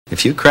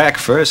If you crack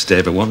first,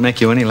 Dave, it won't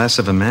make you any less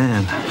of a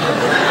man.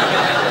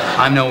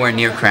 I'm nowhere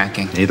near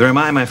cracking. Neither am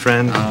I, my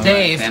friend. Oh,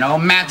 Dave. And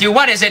Matthew,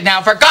 what is it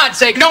now? For God's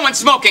sake, no one's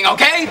smoking,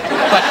 okay?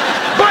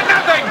 But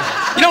nothing!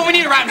 You know what we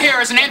need around here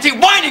is an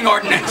anti-whining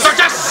ordinance. So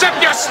just sip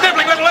your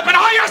sniveling little lip and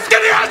haul your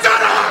skinny ass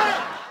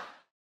out!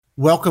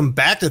 Welcome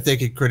back to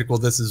Thinking Critical.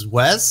 This is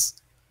Wes.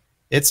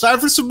 It's time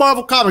for some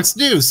Marvel Comics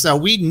news. So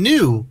we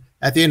knew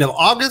at the end of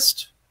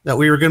August that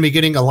we were going to be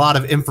getting a lot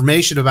of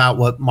information about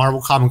what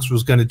Marvel Comics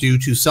was going to do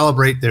to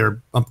celebrate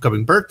their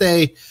upcoming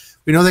birthday.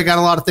 We know they got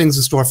a lot of things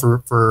in store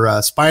for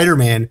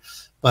Spider-Man,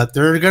 but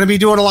they're going to be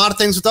doing a lot of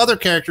things with other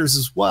characters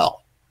as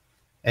well.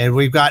 And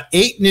we've got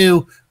 8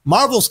 new,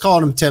 Marvel's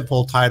calling them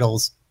tentpole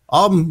titles.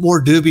 I'm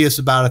more dubious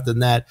about it than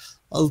that.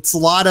 It's a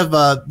lot of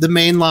the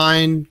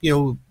mainline,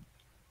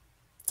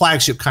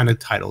 flagship kind of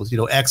titles.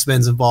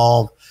 X-Men's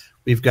involved.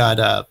 We've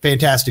got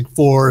Fantastic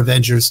Four,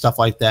 Avengers, stuff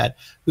like that.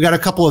 We got a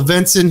couple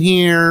events in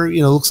here.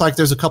 Looks like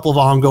there's a couple of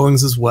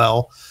ongoings as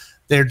well.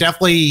 They're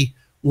definitely,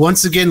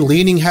 once again,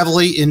 leaning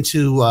heavily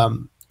into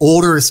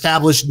older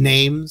established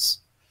names.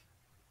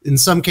 In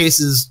some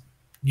cases,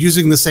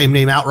 using the same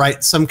name outright.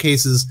 In some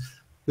cases,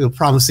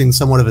 promising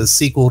somewhat of a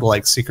sequel to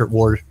like Secret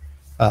War,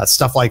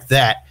 stuff like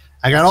that.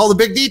 I got all the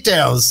big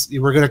details.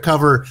 We're going to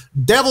cover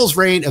Devil's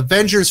Reign,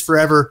 Avengers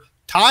Forever,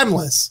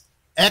 Timeless,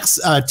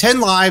 10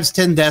 Lives,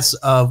 10 Deaths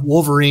of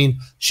Wolverine,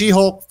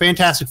 She-Hulk,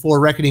 Fantastic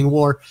Four, Reckoning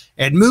War,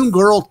 and Moon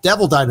Girl,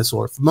 Devil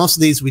Dinosaur. For most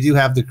of these, we do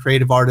have the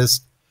creative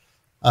artist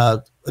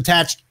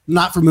attached,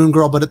 not for Moon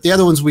Girl, but at the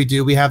other ones we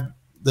do. We have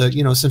the,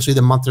 essentially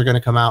the month they're going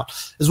to come out,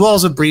 as well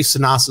as a brief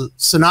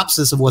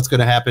synopsis of what's going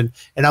to happen.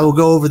 And I will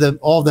go over them,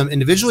 all of them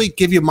individually,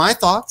 give you my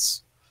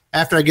thoughts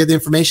after I give the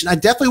information. I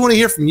definitely want to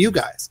hear from you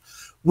guys.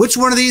 Which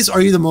one of these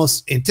are you the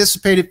most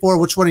anticipated for?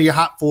 Which one are you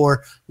hot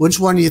for? Which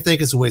one do you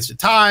think is a waste of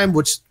time?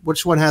 Which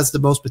one has the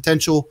most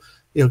potential?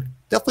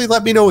 Definitely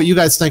let me know what you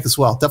guys think as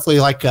well. Definitely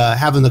like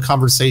having the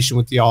conversation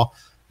with y'all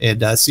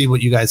and see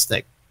what you guys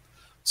think.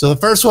 So the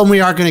first one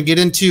we are going to get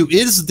into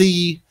is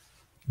the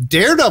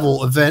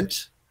Daredevil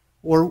event,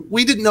 or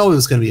we didn't know it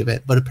was going to be an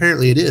event, but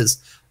apparently it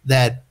is,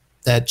 that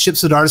Chip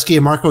Zdarsky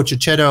and Marco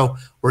Checchetto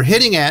were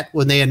hitting at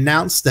when they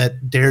announced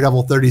that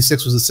Daredevil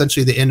 36 was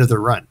essentially the end of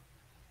their run.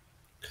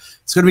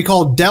 It's going to be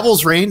called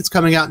Devil's Reign. It's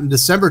coming out in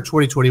December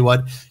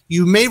 2021.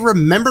 You may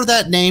remember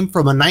that name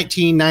from a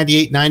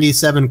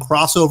 1998-97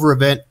 crossover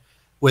event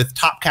with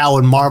Top Cow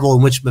and Marvel,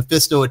 in which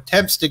Mephisto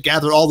attempts to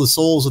gather all the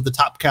souls of the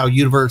Top Cow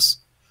universe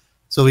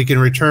so he can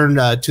return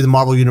to the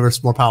Marvel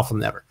universe more powerful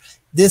than ever.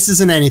 This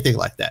isn't anything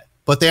like that,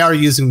 but they are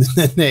using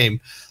the name.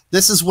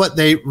 This is what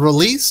they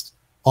released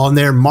on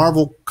their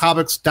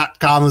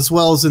marvelcomics.com, as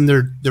well as in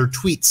their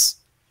tweets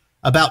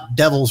about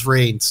Devil's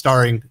Reign,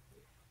 starring,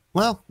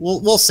 well,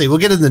 we'll see. We'll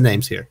get into the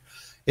names here.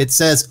 It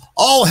says,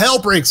 all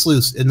hell breaks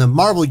loose in the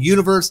Marvel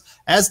Universe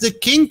as the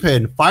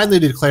Kingpin finally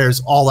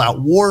declares all-out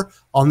war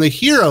on the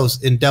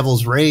heroes in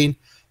Devil's Reign.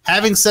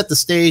 Having set the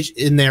stage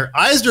in their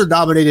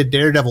Eisner-nominated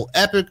Daredevil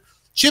epic,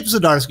 Chip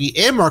Zdarsky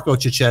and Marco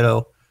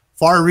Checchetto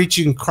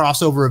far-reaching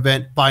crossover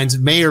event finds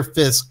Mayor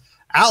Fisk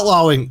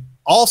outlawing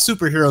all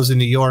superheroes in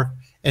New York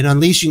and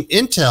unleashing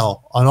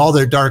intel on all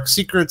their dark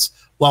secrets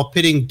while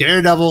pitting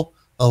Daredevil,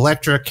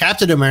 Elektra,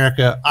 Captain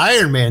America,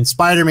 Iron Man,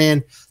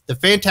 Spider-Man, the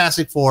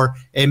Fantastic Four,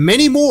 and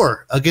many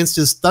more against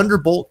his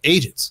Thunderbolt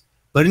agents.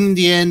 But in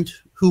the end,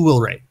 who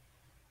will reign?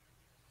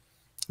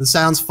 This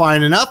sounds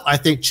fine enough. I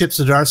think Chip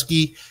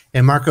Zdarsky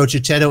and Marco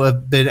Checchetto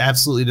have been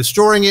absolutely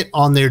destroying it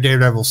on their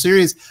Daredevil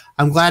series.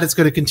 I'm glad it's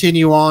going to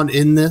continue on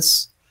in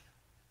this.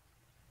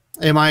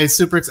 Am I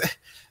super excited?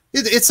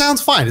 It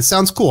sounds fine. It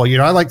sounds cool.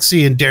 I like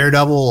seeing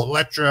Daredevil,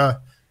 Elektra.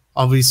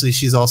 Obviously,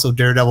 she's also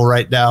Daredevil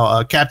right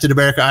now. Captain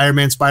America, Iron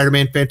Man,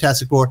 Spider-Man,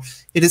 Fantastic Four.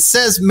 And it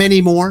says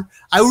many more.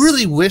 I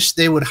really wish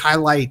they would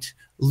highlight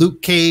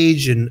Luke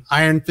Cage and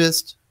Iron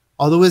Fist.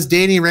 Although is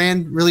Danny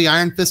Rand really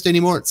Iron Fist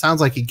anymore? It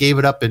sounds like he gave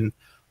it up in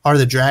Heart of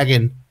the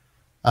Dragon.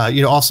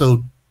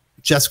 Also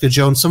Jessica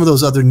Jones, some of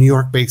those other New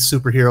York-based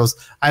superheroes.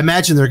 I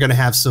imagine they're going to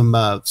have some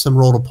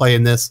role to play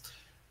in this.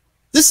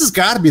 This has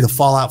got to be the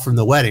fallout from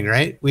the wedding,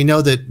 right? We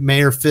know that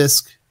Mayor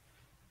Fisk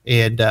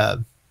and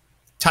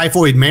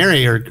Typhoid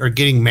Mary are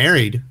getting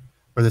married,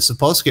 or they're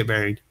supposed to get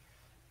married.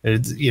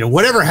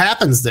 Whatever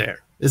happens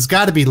there has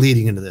got to be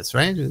leading into this,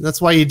 right?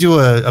 That's why you do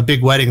a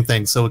big wedding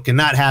thing, so it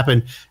cannot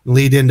happen and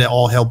lead into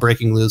all hell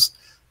breaking loose.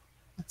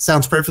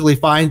 Sounds perfectly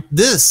fine.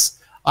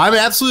 I'm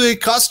absolutely a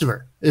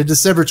customer in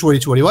December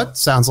 2021.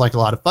 Sounds like a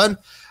lot of fun.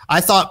 I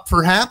thought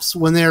perhaps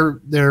when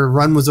their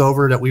run was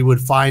over that we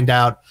would find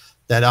out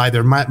that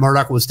either Matt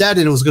Murdock was dead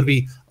and it was going to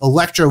be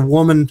Elektra,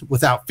 Woman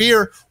Without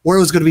Fear, or it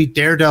was going to be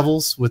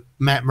Daredevils with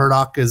Matt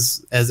Murdock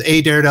as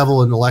a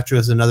Daredevil and Elektra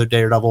as another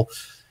Daredevil.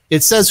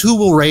 It says who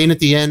will reign at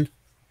the end.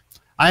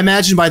 I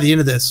imagine by the end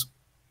of this,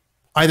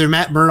 either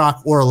Matt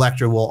Murdock or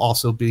Elektra will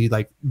also be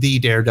like the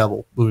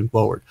Daredevil moving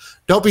forward.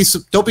 Don't be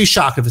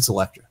shocked if it's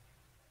Elektra,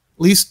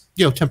 at least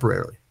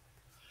temporarily.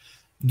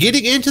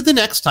 Getting into the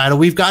next title,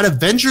 we've got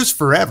Avengers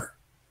Forever.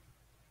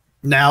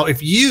 Now,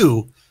 if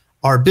you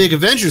are a big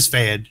Avengers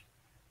fan,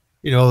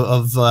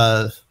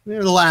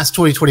 the last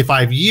 20,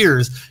 25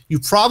 years, you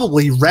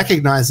probably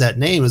recognize that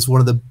name as one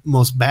of the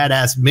most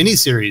badass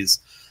miniseries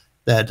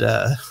that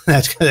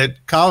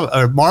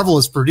Marvel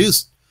has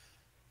produced,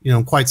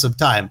 in quite some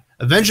time.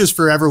 Avengers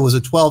Forever was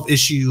a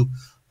 12-issue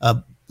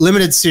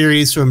limited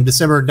series from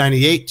December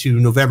 98 to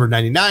November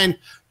 99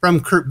 from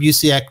Kurt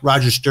Busiek,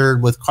 Roger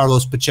Stern, with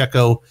Carlos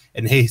Pacheco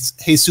and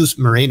Jesus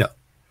Moreno.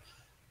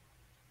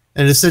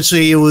 And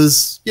essentially it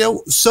was,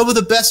 some of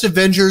the best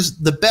Avengers,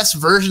 the best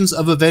versions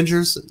of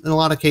Avengers in a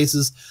lot of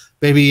cases,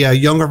 maybe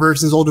younger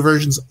versions, older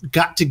versions,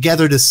 got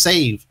together to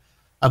save,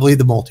 I believe,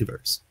 the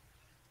multiverse.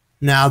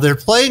 Now they're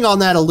playing on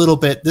that a little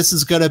bit. This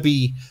is going to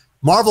be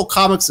Marvel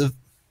Comics.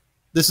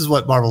 This is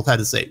what Marvel had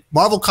to say.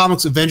 Marvel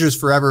Comics Avengers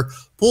Forever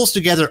pulls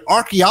together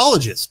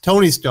archaeologist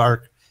Tony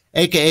Stark,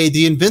 a.k.a.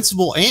 the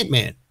Invincible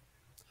Ant-Man.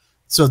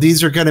 So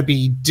these are going to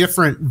be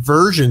different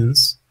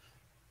versions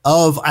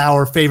of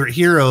our favorite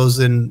heroes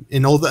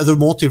in all the other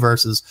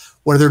multiverses,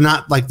 where they're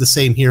not like the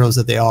same heroes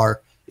that they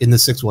are in the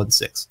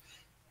 616.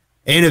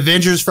 And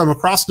Avengers from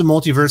across the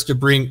multiverse to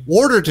bring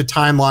order to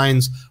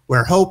timelines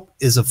where hope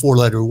is a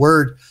 4-letter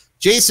word.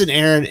 Jason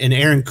Aaron and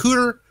Aaron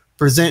Cooter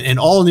present an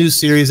all-new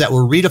series that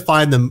will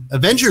redefine the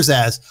Avengers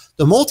as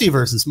the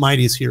multiverse's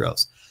mightiest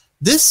heroes.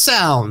 This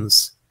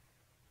sounds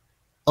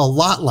a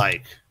lot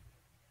like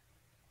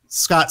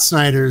Scott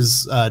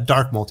Snyder's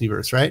Dark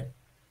Multiverse, right?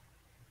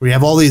 We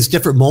have all these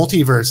different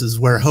multiverses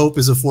where hope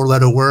is a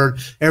 4-letter word.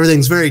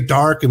 Everything's very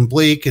dark and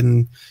bleak,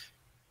 and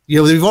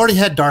we've already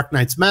had Dark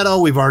Knight's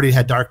Metal. We've already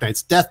had Dark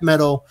Knight's Death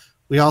Metal.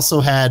 We also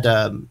had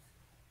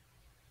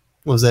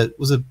we've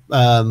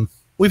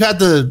had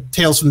the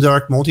Tales from the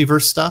Dark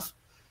Multiverse stuff,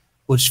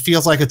 which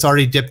feels like it's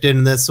already dipped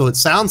into this. So it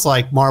sounds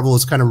like Marvel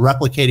is kind of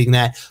replicating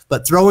that,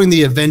 but throwing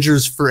the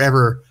Avengers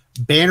Forever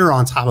banner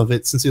on top of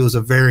it, since it was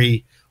a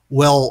very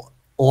well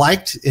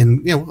liked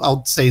and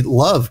I'll say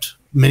loved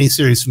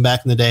miniseries from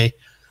back in the day.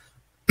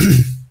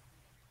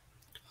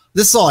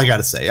 This is all I got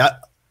to say.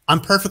 I'm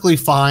perfectly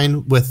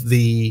fine with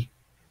the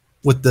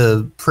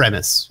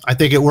premise. I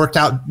think it worked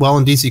out well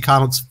in DC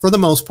Comics for the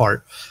most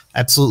part.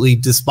 Absolutely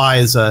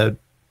despise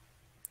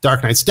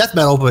Dark Knight's Death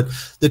Metal, but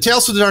the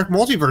Tales from the Dark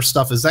Multiverse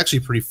stuff is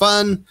actually pretty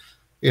fun,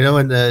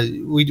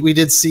 and we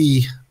did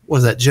see, what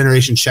was that,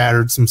 Generation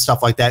Shattered, some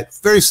stuff like that,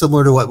 very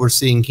similar to what we're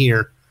seeing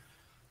here.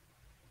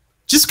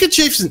 Just get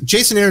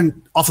Jason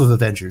Aaron off of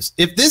Avengers.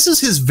 If this is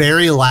his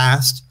very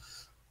last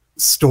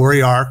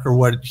story arc, or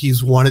what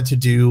he's wanted to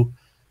do,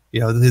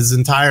 his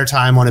entire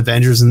time on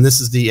Avengers, and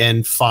this is the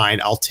end, fine,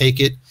 I'll take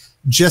it,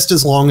 just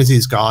as long as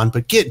he's gone.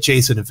 But get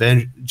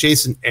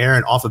Jason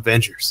Aaron off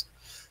Avengers.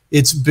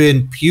 It's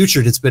been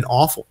putrid. It's been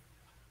awful.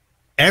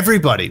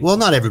 Everybody, well,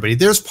 not everybody.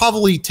 There's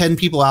probably 10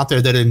 people out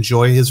there that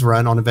enjoy his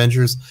run on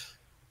Avengers.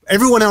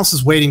 Everyone else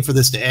is waiting for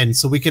this to end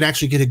so we can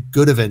actually get a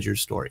good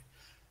Avengers story.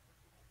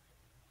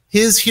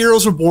 His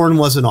Heroes Reborn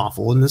wasn't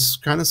awful, and this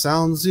kind of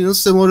sounds,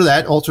 similar to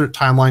that alternate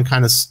timeline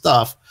kind of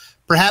stuff.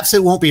 Perhaps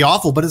it won't be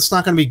awful, but it's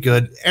not going to be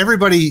good.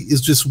 Everybody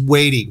is just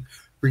waiting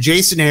for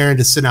Jason Aaron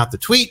to send out the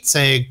tweet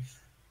saying,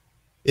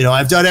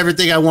 I've done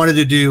everything I wanted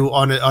to do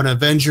on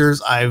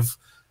Avengers. I've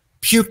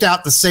puked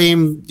out the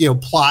same,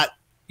 plot,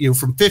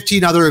 from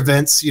 15 other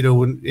events,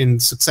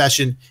 in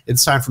succession.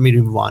 It's time for me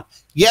to move on.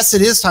 Yes,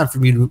 it is time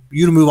for you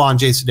to move on,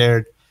 Jason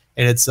Aaron.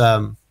 And it's,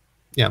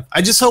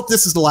 I just hope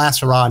this is the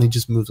last hurrah and he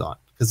just moves on,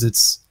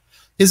 because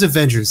his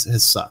Avengers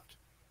has sucked.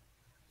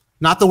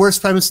 Not the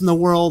worst premise in the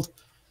world,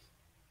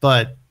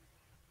 but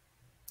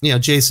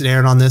Jason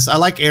Aaron on this. I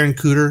like Aaron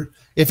Cooter.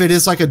 If it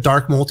is like a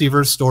dark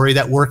multiverse story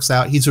that works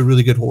out, he's a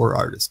really good horror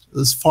artist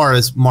as far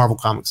as Marvel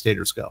Comics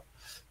standards go.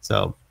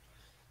 So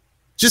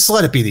just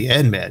let it be the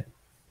end, man.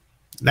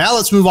 Now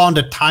let's move on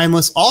to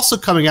Timeless, also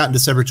coming out in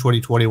December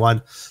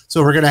 2021.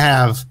 So we're going to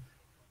have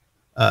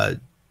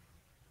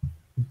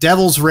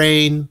Devil's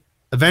Reign,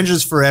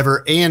 Avengers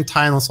Forever, and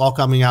Timeless all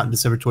coming out in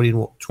December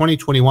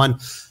 2021.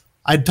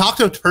 I talked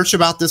to Perch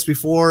about this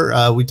before.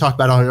 We talked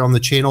about it on the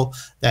channel,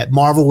 that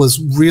Marvel was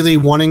really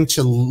wanting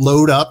to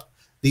load up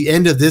the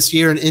end of this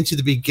year and into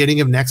the beginning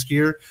of next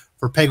year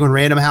for Penguin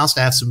Random House to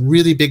have some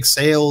really big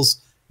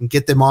sales and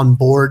get them on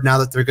board now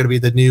that they're going to be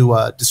the new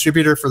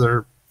distributor for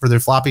their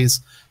floppies.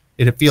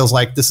 And it feels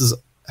like this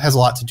has a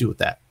lot to do with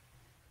that.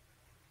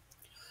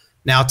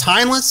 Now,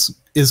 Timeless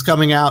is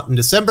coming out in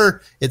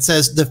December. It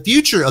says the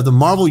future of the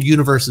Marvel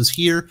Universe is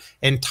here,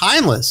 and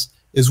Timeless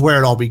is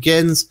where it all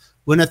begins.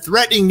 When a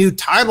threatening new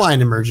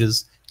timeline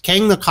emerges,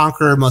 Kang the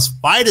Conqueror must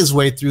fight his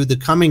way through the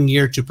coming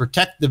year to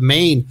protect the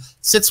main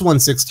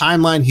 616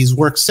 timeline he's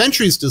worked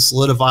centuries to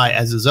solidify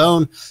as his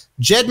own.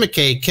 Jed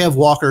McKay, Kev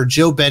Walker,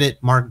 Joe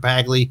Bennett, Mark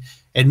Bagley,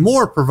 and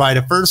more provide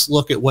a first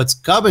look at what's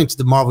coming to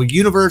the Marvel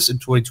Universe in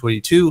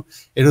 2022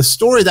 in a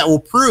story that will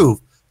prove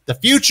the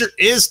future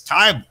is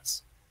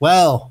timeless.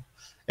 Well,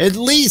 at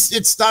least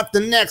it's not the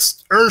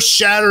next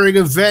earth-shattering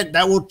event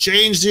that will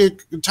change the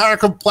entire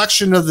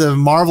complexion of the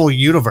Marvel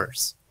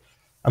Universe.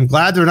 I'm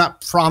glad they're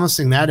not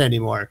promising that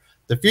anymore.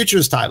 The future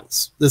is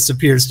timeless. This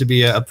appears to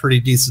be a pretty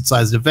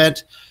decent-sized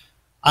event.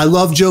 I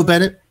love Joe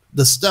Bennett.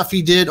 The stuff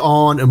he did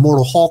on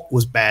Immortal Hulk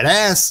was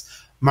badass.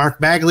 Mark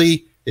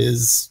Bagley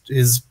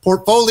His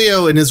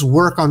portfolio and his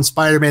work on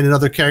Spider-Man and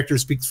other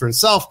characters speaks for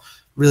itself.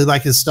 Really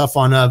like his stuff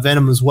on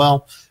Venom as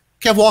well.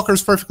 Kev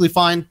Walker's perfectly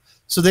fine.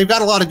 So they've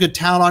got a lot of good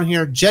talent on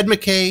here. Jed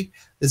McKay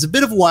is a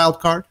bit of a wild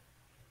card.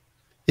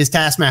 His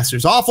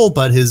Taskmaster's awful,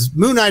 but his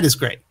Moon Knight is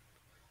great.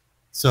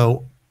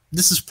 So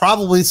this is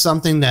probably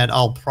something that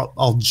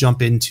I'll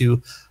jump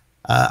into.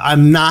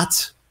 I'm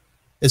not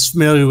as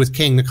familiar with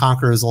King the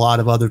Conqueror as a lot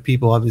of other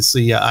people.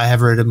 Obviously, I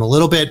have read him a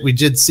little bit. We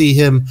did see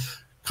him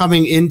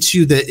coming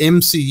into the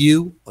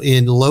MCU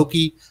in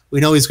Loki. We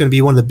know he's going to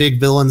be one of the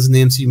big villains in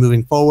the MCU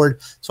moving forward.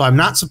 So I'm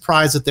not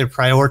surprised that they're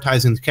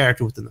prioritizing the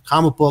character within the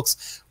comic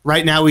books.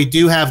 Right now, we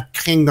do have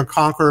King the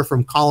Conqueror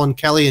from Colin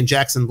Kelly and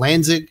Jackson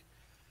Lanzig.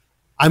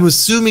 I'm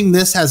assuming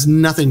this has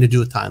nothing to do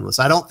with Timeless.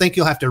 I don't think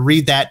you'll have to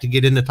read that to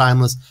get into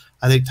Timeless.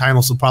 I think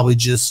Timeless will probably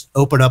just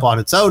open up on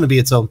its own and be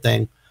its own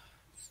thing.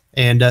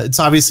 And it's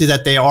obviously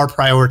that they are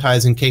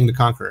prioritizing King the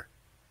Conqueror.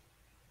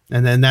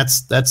 And then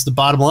that's the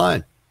bottom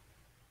line,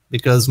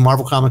 because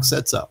Marvel Comics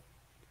said so.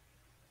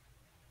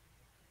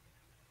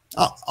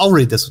 I'll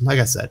read this one. Like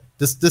I said,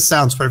 this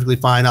sounds perfectly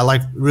fine. I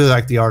really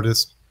like the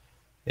artist,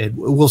 and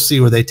we'll see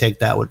where they take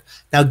that one.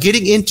 Now,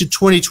 getting into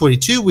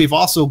 2022, we've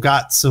also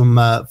got some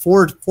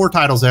four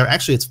titles there.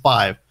 Actually, it's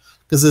 5,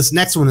 because this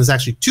next one is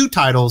actually 2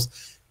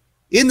 titles.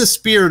 In the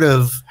spirit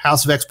of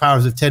House of X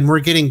Powers of 10, we're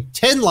getting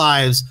 10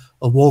 lives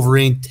of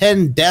Wolverine,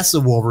 10 deaths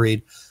of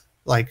Wolverine,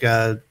 like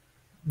a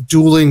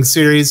dueling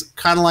series,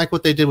 kind of like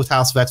what they did with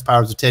House of X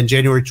Powers of 10,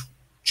 January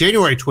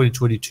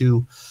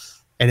 2022.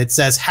 And it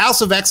says,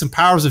 House of X and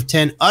Powers of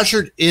 10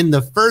 ushered in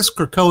the first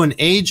Krakoan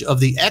age of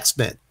the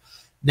X-Men.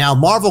 Now,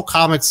 Marvel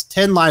Comics'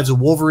 10 Lives of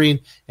Wolverine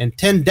and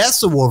 10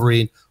 Deaths of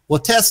Wolverine will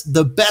test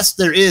the best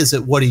there is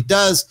at what he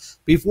does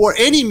before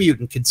any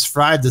mutant can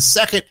survive the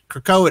second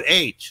Krakoan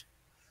age.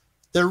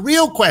 The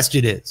real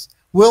question is,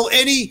 will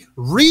any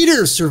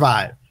readers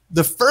survive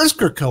the first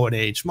Krakoan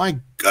age? My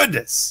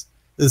goodness,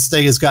 this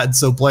thing has gotten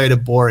so bland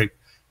and boring.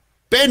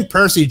 Ben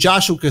Percy,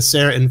 Joshua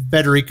Cassara, and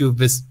Federico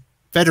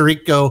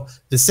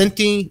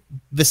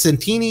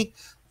Vicentini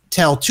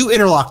tell 2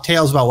 interlocked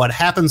tales about what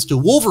happens to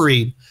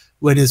Wolverine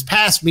when his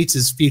past meets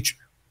his future.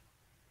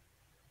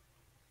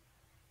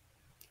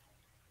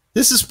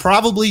 This is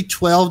probably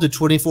 12 to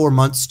 24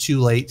 months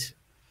too late.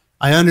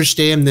 I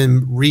understand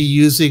them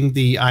reusing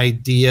the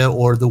idea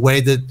or the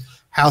way that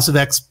House of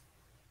X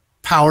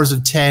Powers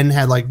of 10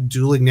 had like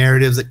dueling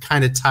narratives that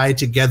kind of tied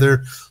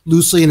together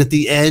loosely, and at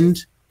the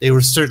end they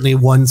were certainly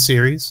one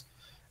series,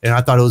 and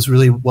I thought it was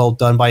really well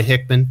done by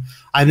Hickman.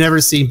 I've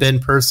never seen Ben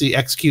Percy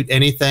execute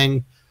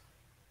anything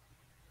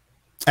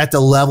at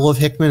the level of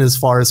Hickman as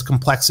far as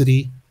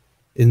complexity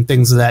and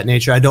things of that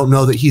nature. I don't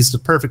know that he's the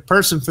perfect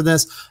person for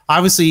this.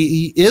 Obviously,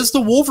 he is the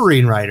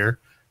Wolverine writer,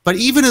 but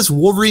even his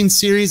Wolverine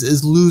series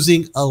is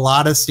losing a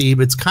lot of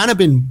steam. It's kind of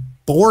been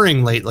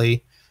boring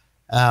lately.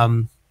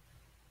 And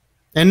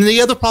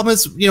the other problem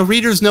is,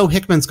 readers know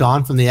Hickman's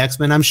gone from the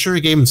X-Men. I'm sure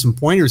he gave him some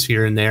pointers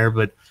here and there,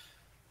 but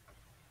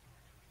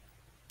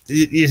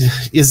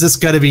is this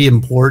going to be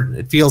important?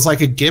 It feels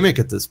like a gimmick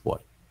at this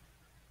point.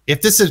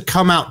 If this had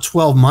come out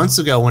 12 months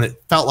ago when it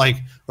felt like,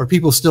 or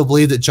people still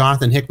believe that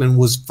Jonathan Hickman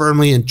was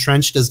firmly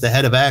entrenched as the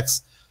head of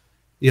X,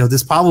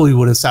 this probably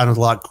would have sounded a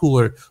lot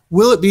cooler.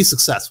 Will it be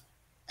successful?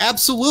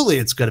 Absolutely,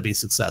 it's going to be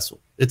successful.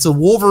 It's a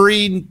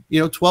Wolverine,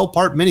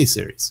 12-part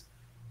miniseries.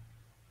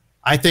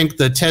 I think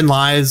the 10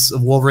 Lives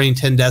of Wolverine,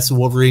 10 Deaths of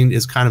Wolverine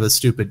is kind of a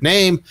stupid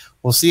name.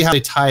 We'll see how they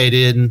tie it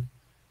in.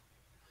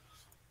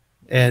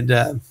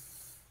 And,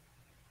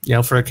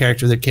 for a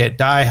character that can't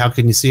die, how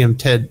can you see him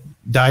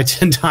die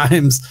 10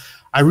 times?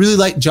 I really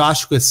like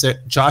Joshua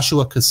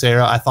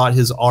Cassara. I thought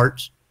his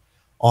art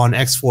on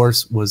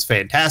X-Force was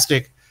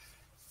fantastic.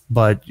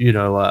 But,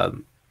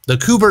 the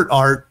Kubert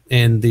art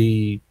and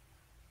the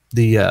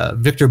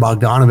Victor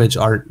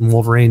Bogdanovich art in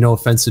Wolverine, no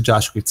offense to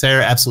Joshua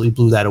Cassara, absolutely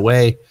blew that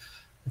away.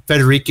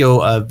 Federico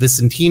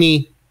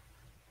Vicentini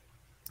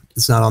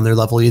is not on their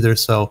level either.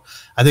 So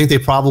I think they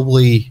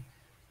probably...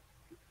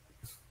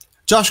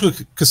 Joshua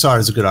Cassara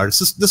is a good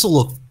artist. This will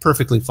look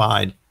perfectly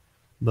fine.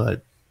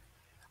 But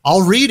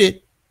I'll read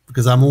it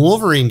because I'm a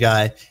Wolverine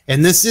guy.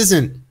 And this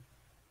isn't,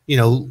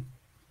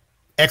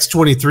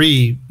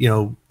 X-23,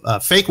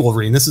 fake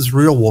Wolverine. This is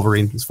real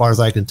Wolverine as far as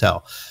I can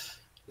tell.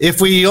 If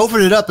we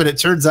open it up and it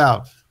turns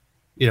out,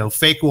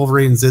 fake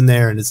Wolverine's in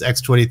there and it's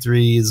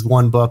X-23 is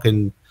one book,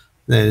 and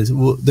then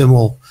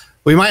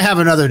we might have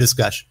another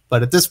discussion.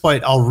 But at this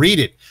point, I'll read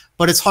it.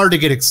 But it's hard to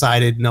get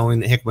excited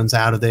knowing that Hickman's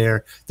out of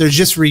there. They're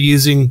just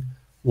reusing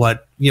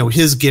what,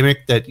 his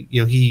gimmick that,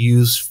 he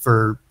used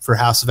for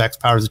House of X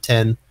Powers of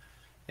 10.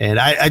 And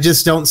I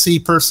just don't see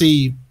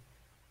Percy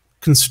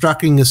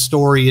constructing a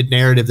story and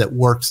narrative that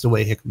works the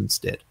way Hickman's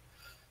did.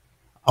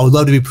 I would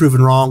love to be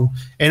proven wrong,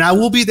 and I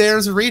will be there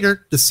as a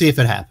reader to see if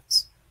it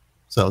happens.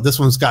 So this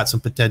one's got some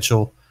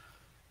potential.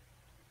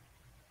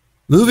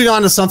 Moving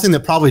on to something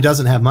that probably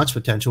doesn't have much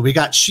potential. We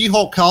got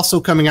She-Hulk also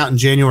coming out in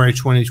January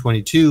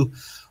 2022.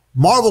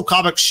 Marvel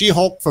Comics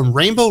She-Hulk from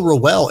Rainbow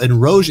Rowell and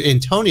Roge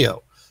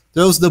Antonio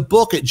throws the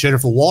book at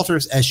Jennifer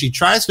Walters as she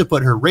tries to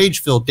put her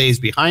rage-filled days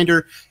behind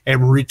her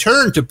and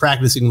return to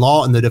practicing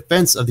law in the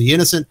defense of the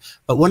innocent.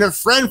 But when her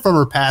friend from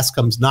her past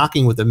comes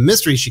knocking with a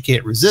mystery she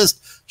can't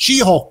resist,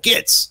 She-Hulk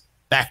gets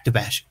back to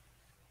bashing.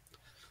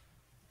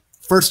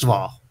 First of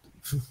all,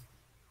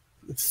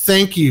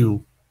 thank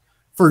you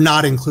for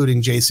not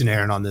including Jason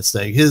Aaron on this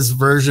thing. His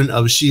version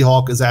of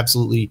She-Hulk is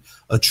absolutely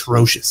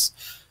atrocious.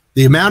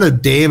 The amount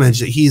of damage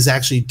that he's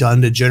actually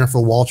done to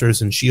Jennifer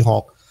Walters and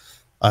She-Hulk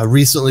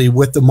recently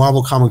with the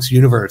Marvel Comics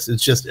universe,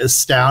 it's just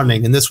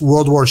astounding. And this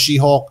World War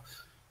She-Hulk,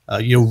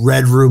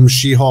 Red Room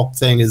She-Hulk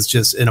thing is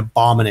just an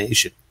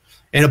abomination.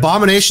 And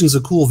Abomination's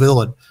a cool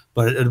villain,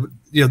 but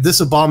this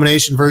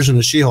Abomination version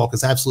of She-Hulk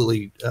is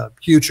absolutely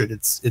putrid.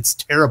 It's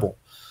terrible.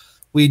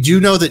 We do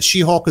know that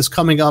She-Hulk is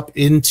coming up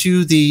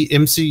into the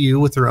MCU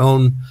with her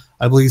own,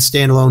 I believe,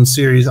 standalone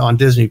series on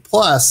Disney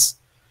Plus,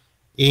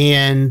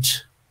 and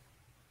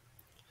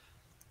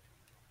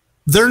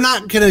they're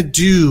not going to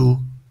do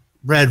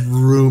Red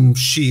Room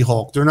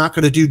She-Hulk. They're not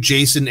going to do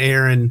Jason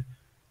Aaron,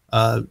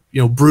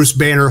 Bruce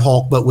Banner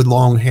Hulk, but with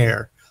long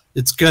hair.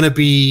 It's going to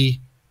be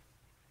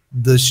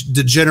the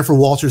Jennifer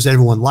Walters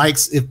everyone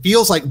likes. It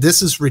feels like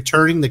this is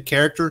returning the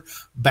character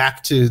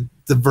back to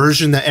the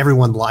version that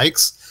everyone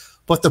likes.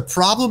 But the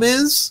problem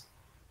is,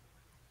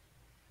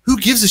 who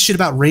gives a shit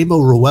about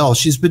Rainbow Rowell?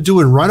 She's been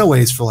doing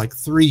Runaways for like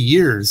 3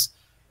 years.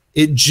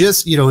 It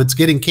just, it's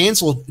getting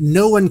canceled.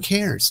 No one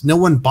cares. No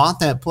one bought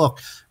that book.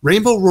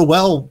 Rainbow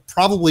Rowell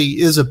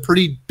probably is a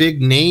pretty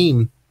big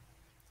name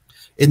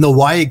in the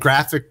YA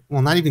graphic.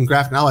 Well, not even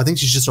graphic novel. I think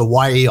she's just a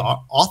YA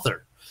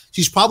author.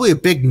 She's probably a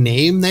big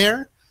name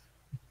there.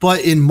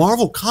 But in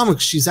Marvel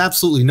Comics, she's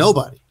absolutely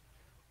nobody.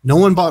 No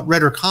one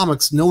read her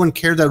comics. No one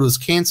cared that it was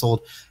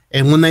canceled.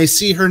 And when they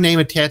see her name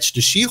attached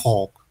to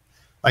She-Hulk,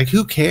 like,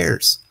 who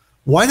cares?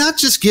 Why not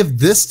just give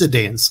this to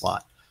Dan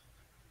Slott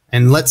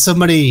and let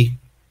somebody...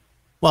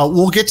 Well,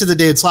 we'll get to the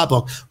Dan Slott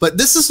book, but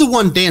this is the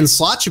one Dan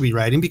Slott should be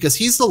writing because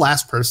he's the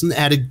last person that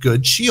had a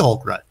good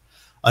She-Hulk run.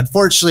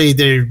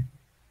 Unfortunately,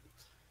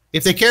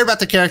 if they cared about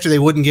the character, they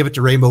wouldn't give it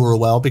to Rainbow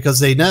Rowell because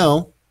they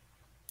know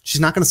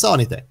she's not going to sell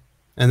anything,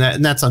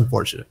 and that's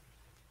unfortunate.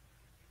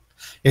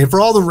 And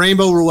for all the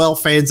Rainbow Rowell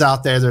fans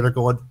out there that are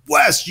going,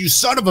 Wes, you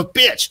son of a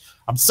bitch,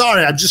 I'm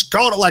sorry, I'm just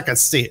calling it like I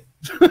see it.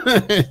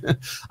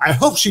 I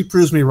hope she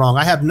proves me wrong.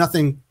 I have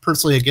nothing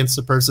personally against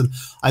the person.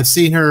 I've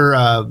seen her,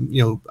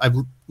 I've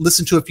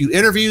listened to a few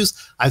interviews.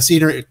 I've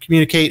seen her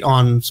communicate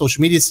on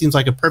social media. Seems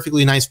like a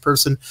perfectly nice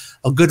person,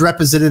 a good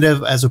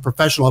representative as a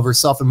professional of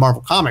herself in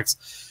Marvel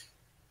Comics.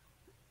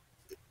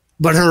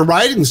 But her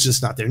writing's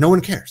just not there. No one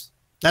cares.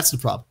 That's the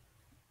problem.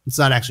 It's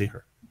not actually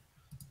her.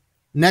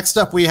 Next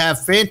up, we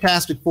have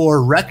Fantastic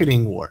Four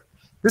Reckoning War.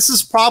 This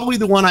is probably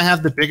the one I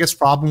have the biggest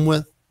problem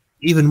with,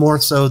 even more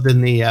so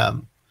than the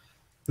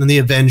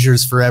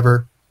Avengers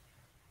Forever.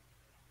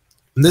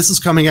 And this is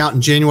coming out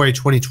in January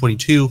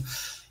 2022.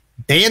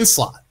 Dan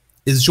Slott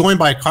is joined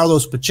by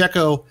Carlos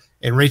Pacheco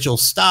and Rachel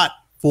Stott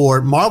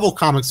for Marvel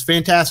Comics'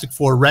 Fantastic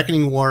Four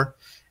Reckoning War,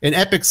 an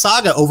epic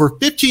saga over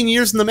 15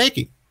 years in the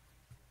making.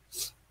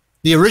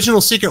 The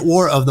original Secret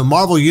War of the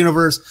Marvel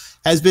Universe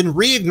has been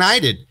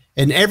reignited,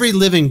 and every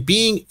living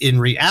being in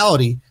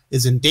reality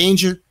is in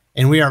danger,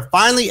 and we are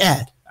finally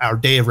at our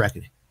day of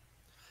reckoning.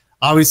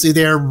 Obviously,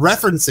 they're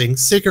referencing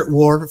Secret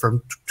War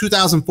from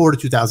 2004 to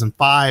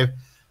 2005,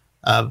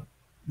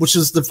 which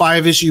is the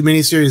 5-issue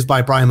miniseries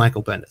by Brian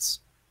Michael Bendis.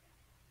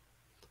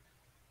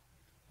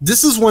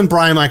 This is when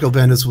Brian Michael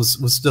Bendis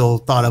was still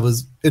thought of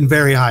as in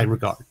very high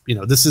regard.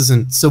 This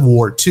isn't Civil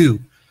War II.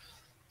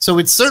 So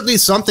it's certainly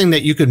something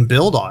that you can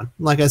build on.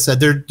 Like I said,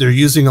 they're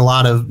using a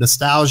lot of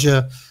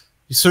nostalgia.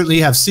 You certainly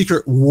have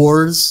Secret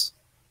Wars,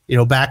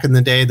 back in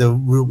the day,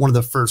 one of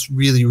the first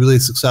really, really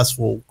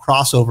successful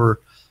crossover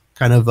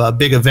kind of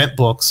big event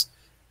books.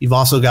 You've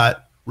also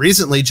got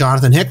recently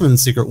Jonathan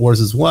Hickman's Secret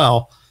Wars as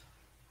well.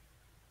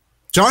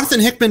 Jonathan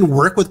Hickman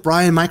worked with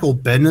Brian Michael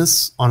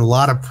Bendis on a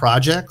lot of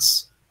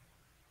projects.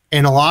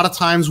 And a lot of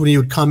times when he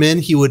would come in,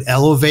 he would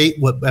elevate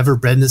whatever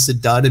Bendis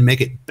had done and make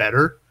it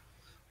better.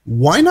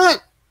 Why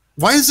not?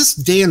 Why is this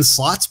Dan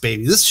Slott's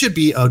baby? This should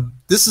be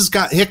this has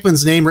got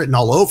Hickman's name written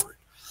all over it.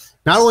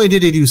 Not only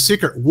did he do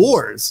Secret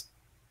Wars,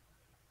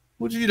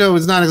 which,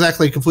 is not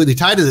exactly completely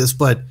tied to this,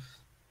 but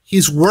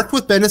he's worked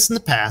with Bendis in the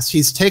past.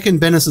 He's taken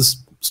Bendis'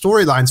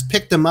 storylines,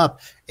 picked them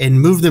up, and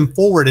moved them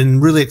forward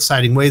in really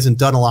exciting ways and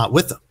done a lot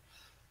with them.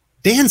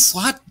 Dan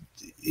Slott,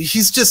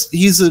 he's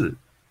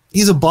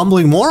a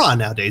bumbling moron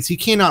nowadays. He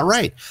cannot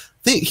write.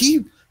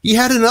 He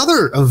had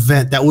another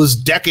event that was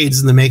decades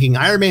in the making,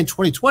 Iron Man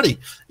 2020.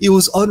 It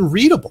was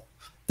unreadable.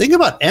 Think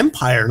about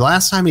Empire.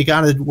 Last time he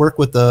got to work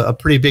with a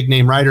pretty big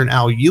name writer in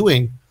Al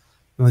Ewing,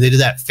 when they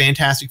did that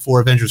Fantastic Four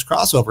Avengers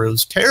crossover, it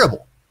was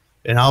terrible.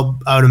 And I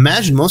would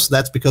imagine most of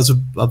that's because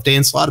of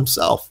Dan Slott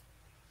himself.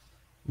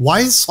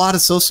 Why is Slott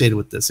associated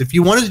with this? If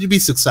you wanted it to be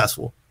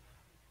successful,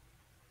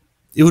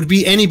 it would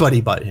be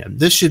anybody but him.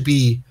 This should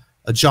be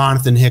a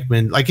Jonathan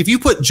Hickman. Like, if you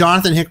put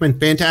Jonathan Hickman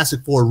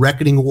Fantastic Four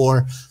Reckoning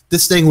War,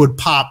 this thing would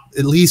pop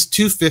at least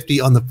 250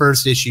 on the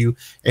first issue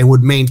and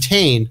would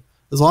maintain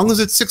as long as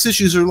it's 6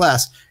 issues or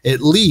less,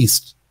 at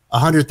least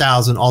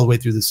 100,000 all the way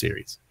through the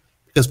series,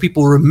 because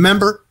people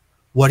remember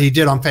what he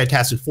did on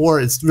Fantastic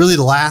Four. It's really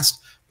the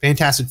last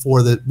Fantastic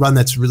Four run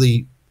that's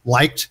really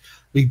liked.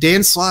 I mean,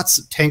 Dan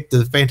Slott's tanked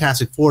the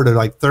Fantastic Four to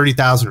like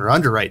 30,000 or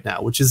under right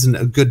now, which isn't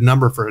a good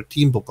number for a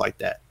team book like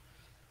that.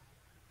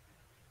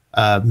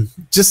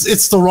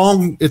 It's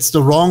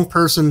the wrong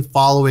person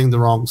following the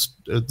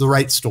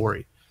right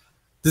story.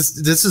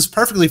 This is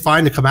perfectly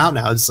fine to come out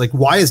now. It's like,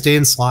 why is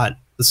Dan Slott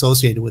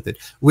associated with it?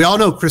 We all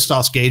know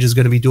Christos Gage is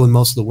going to be doing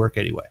most of the work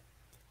anyway.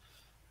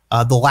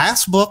 The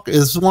last book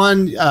is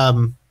one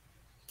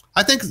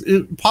I think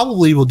it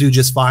probably will do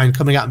just fine,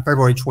 coming out in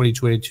February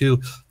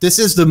 2022. This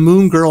is the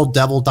Moon Girl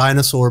Devil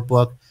Dinosaur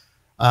book.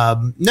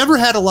 Never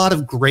had a lot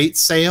of great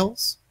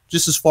sales,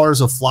 just as far as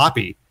a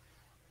floppy,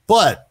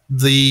 but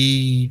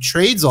the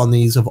trades on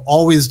these have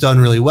always done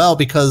really well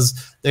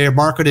because they are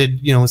marketed,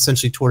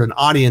 essentially toward an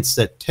audience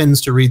that tends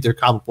to read their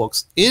comic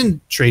books in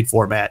trade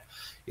format.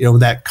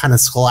 That kind of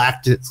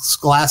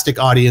scholastic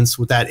audience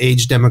with that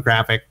age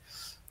demographic.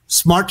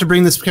 Smart to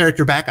bring this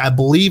character back. I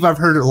believe I've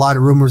heard a lot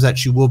of rumors that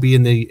she will be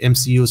in the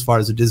MCU as far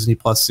as the Disney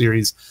Plus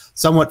series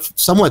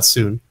somewhat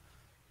soon.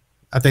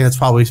 I think that's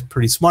probably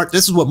pretty smart.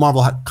 This is what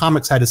Marvel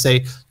Comics had to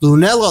say.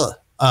 Lunella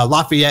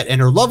Lafayette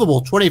and her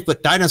lovable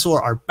 20-foot dinosaur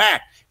are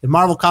back in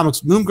Marvel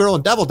Comics' Moon Girl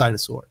and Devil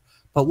Dinosaur.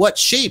 But what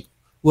shape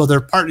will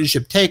their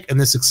partnership take in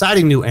this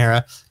exciting new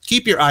era?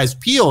 Keep your eyes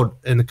peeled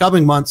in the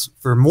coming months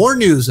for more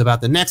news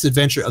about the next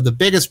adventure of the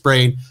biggest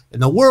brain in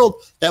the world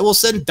that will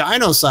send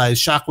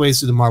dino-sized shockwaves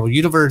through the Marvel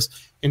Universe.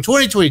 In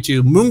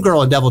 2022, Moon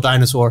Girl and Devil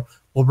Dinosaur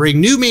will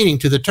bring new meaning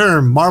to the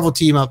term Marvel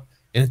Team-Up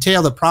in a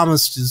tale that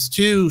promises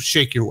to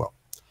shake your world.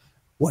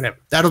 Whatever.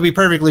 That'll be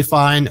perfectly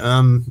fine.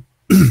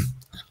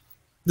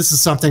 This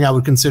is something I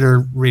would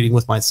consider reading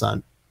with my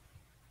son.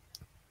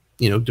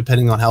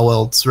 Depending on how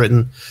well it's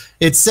written.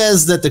 It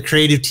says that the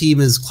creative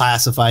team is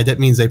classified. That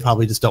means they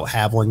probably just don't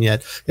have one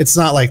yet. It's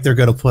not like they're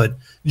going to put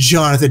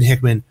Jonathan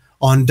Hickman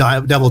on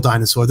Devil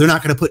Dinosaur. They're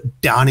not going to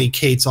put Donny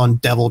Cates on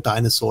Devil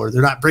Dinosaur.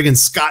 They're not bringing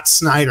Scott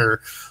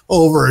Snyder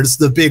over as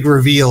the big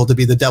reveal to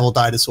be the Devil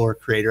Dinosaur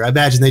creator. I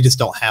imagine they just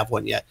don't have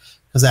one yet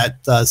because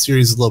that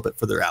series is a little bit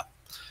further out.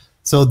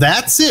 So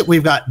that's it.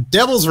 We've got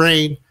Devil's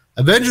Reign,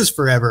 Avengers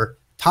Forever,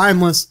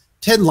 Timeless,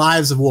 10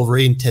 Lives of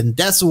Wolverine, 10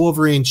 Deaths of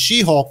Wolverine,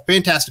 She-Hulk,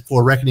 Fantastic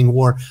Four, Reckoning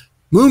War,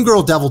 Moon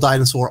Girl, Devil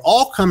Dinosaur,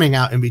 all coming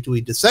out in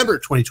between December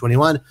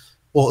 2021,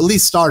 well, at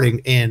least starting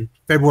in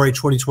February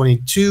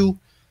 2022.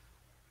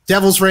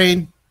 Devil's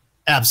Reign,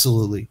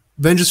 absolutely.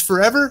 Avengers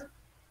Forever,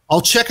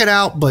 I'll check it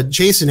out, but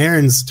Jason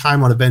Aaron's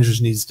time on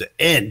Avengers needs to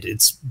end.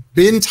 It's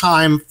been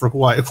time for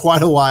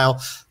quite a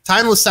while.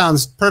 Timeless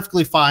sounds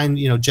perfectly fine.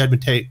 Jed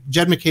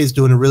McKay is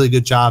doing a really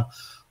good job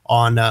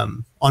on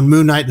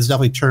Moon Knight. Has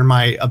definitely turned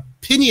my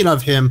opinion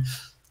of him.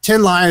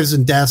 10 Lives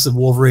and Deaths of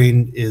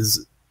Wolverine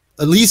is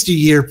at least a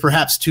year,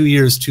 perhaps 2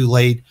 years too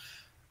late.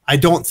 I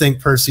don't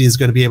think Percy is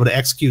going to be able to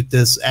execute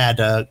this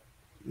at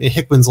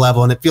Hickman's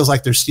level, and it feels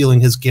like they're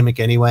stealing his gimmick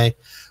anyway.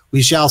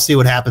 We shall see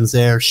what happens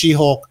there.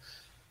 She-Hulk.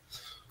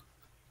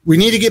 We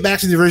need to get back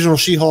to the original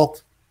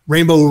She-Hulk.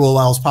 Rainbow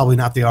Rowell is probably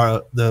not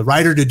the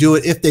writer to do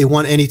it if they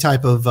want any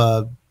type of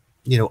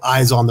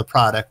eyes on the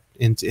product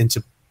and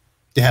to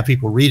have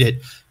people read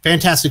it.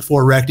 Fantastic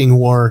Four, Reckoning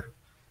War.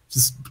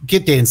 Just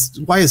get Dan.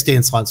 Why is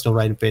Dan Slott still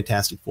writing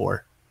Fantastic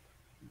Four?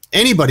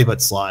 Anybody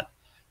but Slott.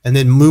 And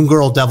then Moon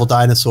Girl, Devil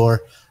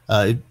Dinosaur.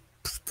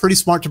 Pretty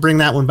smart to bring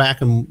that one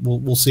back, and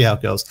we'll see how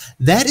it goes.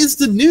 That is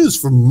the news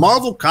from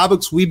Marvel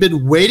Comics. We've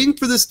been waiting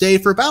for this day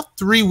for about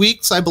 3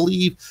 weeks, I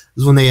believe,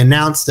 is when they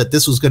announced that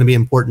this was going to be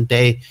an important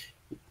day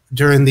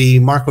during the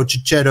Marco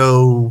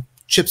Checchetto,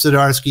 Chip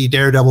Zdarsky,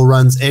 Daredevil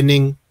runs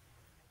ending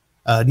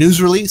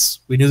news release.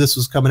 We knew this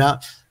was coming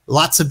out.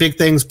 Lots of big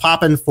things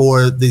popping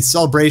for the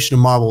celebration of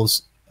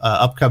Marvel's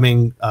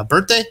upcoming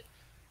birthday,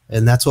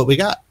 and that's what we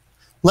got.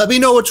 Let me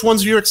know which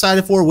ones you're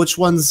excited for, which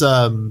ones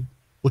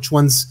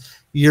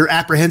you're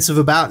apprehensive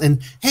about.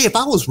 And hey, if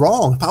I was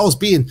wrong, if I was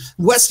being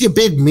Wes, you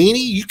big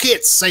meanie, you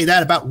can't say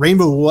that about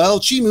Rainbow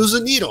Rowell. She moves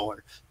a needle.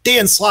 Or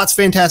Dan Slott's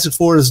Fantastic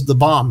Four is the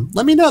bomb.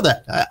 Let me know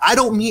that. I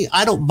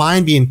don't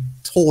mind being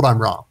told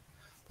I'm wrong.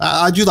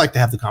 I do like to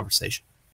have the conversation.